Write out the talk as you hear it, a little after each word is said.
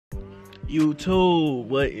YouTube,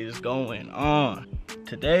 what is going on?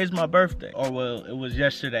 Today is my birthday, or well, it was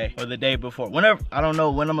yesterday or the day before. Whenever, I don't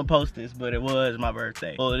know when I'm gonna post this, but it was my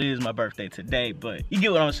birthday. Well, it is my birthday today, but you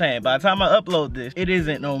get what I'm saying. By the time I upload this, it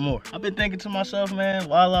isn't no more. I've been thinking to myself, man,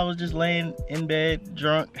 while I was just laying in bed,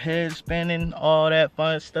 drunk, head spinning, all that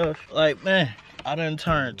fun stuff. Like, man, I done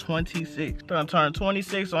turned 26. I turned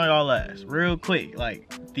 26 on y'all ass real quick. Like,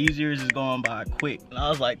 these years is going by quick. And I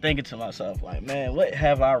was like thinking to myself, like, man, what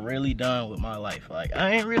have I really done with my life? Like,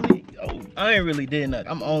 I ain't really did nothing.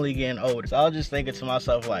 I'm only getting older. So I was just thinking to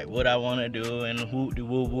myself, like, what I want to do and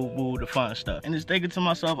woo the fun stuff. And just thinking to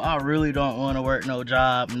myself, I really don't want to work no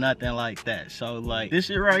job, nothing like that. So like, this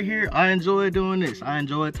shit right here, I enjoy doing this. I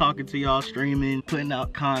enjoy talking to y'all, streaming, putting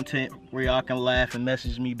out content where y'all can laugh and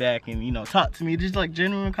message me back and, you know, talk to me, just like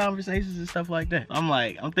genuine conversations and stuff like that.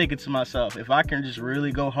 I'm thinking to myself, if I can just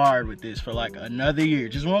really go hard with this for like another year,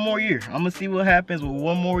 just one more year, I'm gonna see what happens with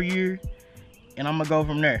one more year, and I'm gonna go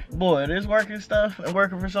from there. Boy, this working stuff and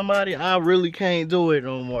working for somebody, I really can't do it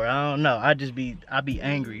no more. I don't know. I be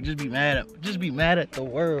angry, just be mad at the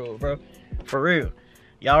world, bro. For real.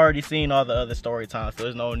 Y'all already seen all the other story times, so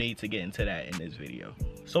there's no need to get into that in this video.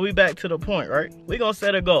 So we back to the point, right? We gonna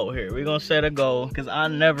set a goal here. We gonna set a goal, because I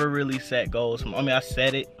never really set goals. I mean, I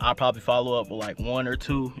set it. I'll probably follow up with like 1 or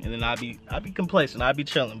 2, and then I'll be complacent. I'll be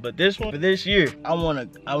chilling. But this one, for this year, I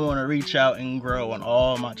wanna reach out and grow on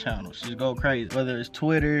all my channels. Just go crazy. Whether it's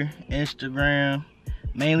Twitter, Instagram,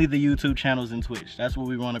 mainly the YouTube channels and Twitch. That's what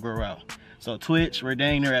we wanna grow out. So Twitch, we're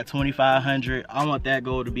dang near at 2,500. I want that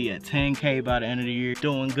goal to be at 10K by the end of the year.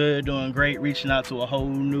 Doing good, doing great, reaching out to a whole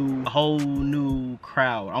new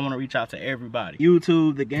crowd. I want to reach out to everybody.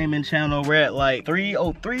 YouTube, the gaming channel, we're at like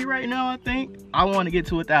 303 right now, I think. I want to get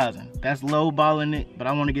to 1,000. That's low balling it, but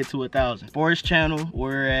I want to get to 1,000. Sports channel,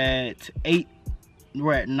 we're at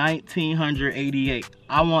 1,988.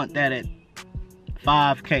 I want that at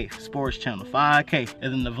 5K, sports channel, 5K.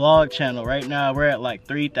 And then the vlog channel, right now we're at like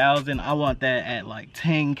 3,000. I want that at like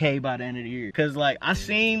 10K by the end of the year. Cause like, I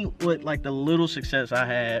seen what like the little success I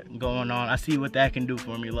had going on. I see what that can do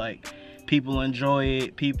for me. Like, people enjoy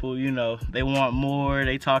it. People, you know, they want more.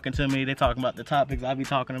 They talking to me. They talking about the topics I be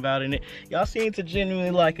talking about in it. Y'all seem to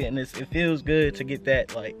genuinely like it, and it feels good to get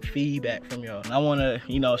that like feedback from y'all. And I want to,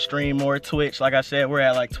 you know, stream more Twitch. Like I said, we're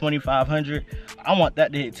at like 2,500. I want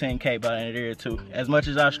that to hit 10K by the end of the year too. As much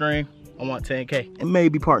as I stream, I want 10K. And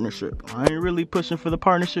maybe partnership. I ain't really pushing for the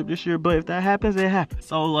partnership this year, but if that happens, it happens.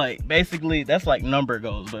 So like, basically, that's like number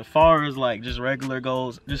goals. But as far as like just regular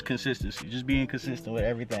goals, just consistency. Just being consistent with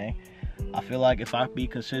everything. I feel like if I be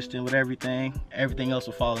consistent with everything else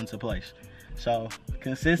will fall into place. So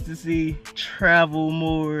consistency, travel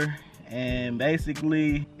more, and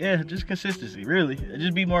basically, yeah, just consistency, really.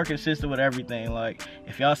 Just be more consistent with everything. Like,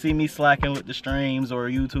 if y'all see me slacking with the streams or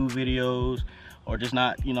YouTube videos, or just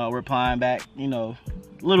not, you know, replying back, you know,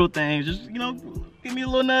 little things, just, you know, give me a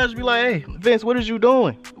little nudge, be like, hey, Vince, what is you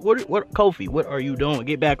doing? What Kofi, what are you doing?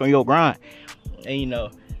 Get back on your grind. And, you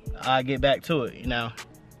know, I get back to it, you know.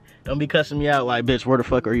 Don't be cussing me out like, bitch, where the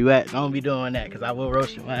fuck are you at? Don't be doing that, because I will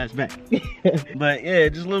roast your ass back. But yeah,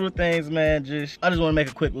 just little things, man. I just want to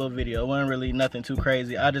make a quick little video. It wasn't really nothing too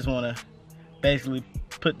crazy. I just want to basically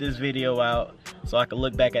put this video out so I can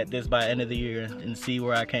look back at this by the end of the year and see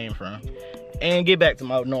where I came from. And get back to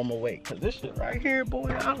my normal weight. Because this shit right here,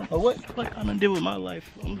 boy, I don't know what I done did with my life.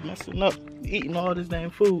 I'm messing up, eating all this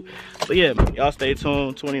damn food. But yeah, y'all stay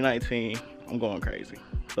tuned. 2019, I'm going crazy.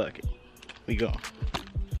 Fuck it. We going.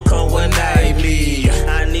 Come one night, me.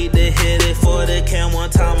 I need to hit it for the cam one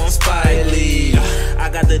time on Spike Lee. I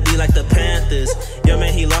got the D like the Panthers. Yo,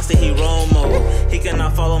 man, he lost it, he Romo. He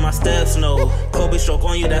cannot follow my steps, no. Kobe stroke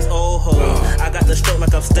on you, that's old ho. I got the stroke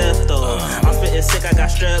like I'm Steph, though. I'm spitting sick, I got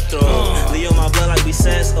strep throat. Leo my blood like we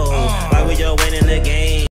says, oh. Like we yo waiting to